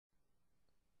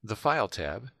The File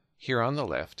tab, here on the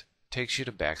left, takes you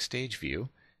to Backstage View,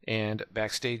 and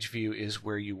Backstage View is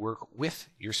where you work with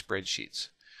your spreadsheets.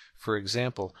 For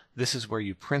example, this is where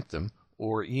you print them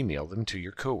or email them to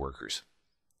your coworkers.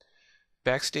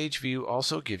 Backstage View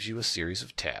also gives you a series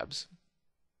of tabs,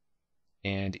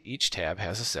 and each tab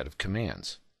has a set of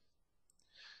commands.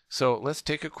 So let's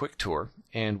take a quick tour,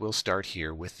 and we'll start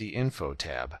here with the Info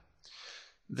tab.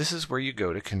 This is where you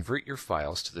go to convert your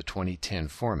files to the 2010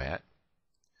 format,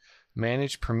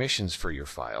 manage permissions for your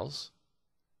files,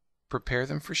 prepare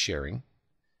them for sharing,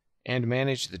 and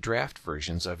manage the draft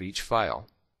versions of each file.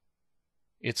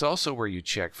 It's also where you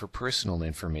check for personal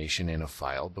information in a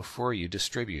file before you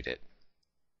distribute it.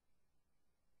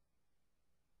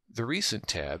 The Recent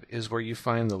tab is where you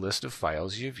find the list of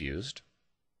files you've used,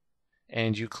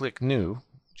 and you click New,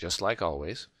 just like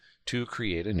always, to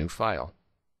create a new file.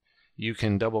 You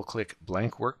can double-click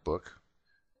Blank Workbook,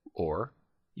 or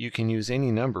you can use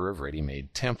any number of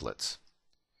ready-made templates.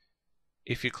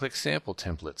 If you click Sample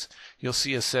Templates, you'll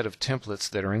see a set of templates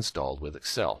that are installed with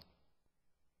Excel.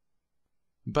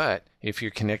 But if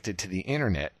you're connected to the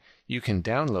Internet, you can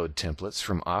download templates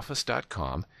from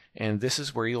office.com, and this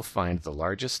is where you'll find the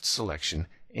largest selection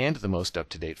and the most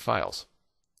up-to-date files.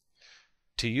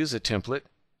 To use a template,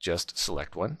 just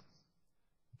select one,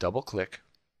 double-click,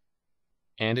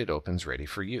 and it opens ready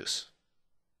for use.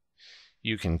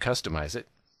 You can customize it,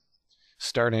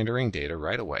 start entering data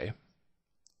right away,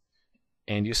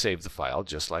 and you save the file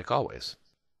just like always.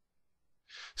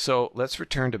 So let's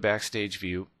return to Backstage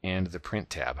View and the Print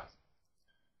tab.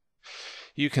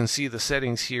 You can see the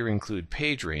settings here include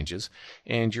page ranges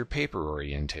and your paper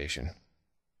orientation.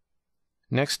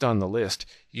 Next on the list,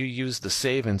 you use the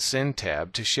Save and Send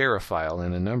tab to share a file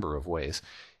in a number of ways,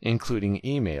 including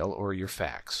email or your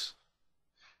fax.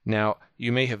 Now,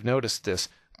 you may have noticed this,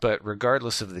 but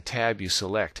regardless of the tab you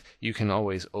select, you can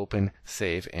always open,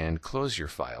 save, and close your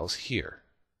files here.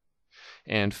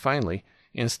 And finally,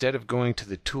 instead of going to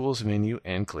the Tools menu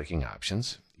and clicking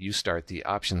Options, you start the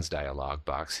Options dialog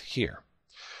box here.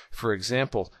 For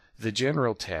example, the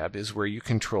General tab is where you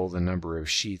control the number of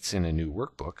sheets in a new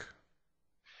workbook,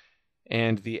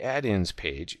 and the Add-ins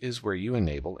page is where you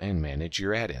enable and manage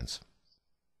your add-ins.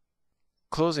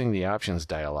 Closing the Options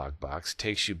dialog box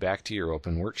takes you back to your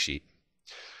open worksheet.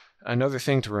 Another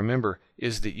thing to remember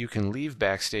is that you can leave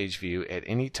Backstage View at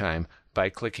any time by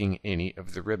clicking any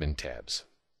of the ribbon tabs.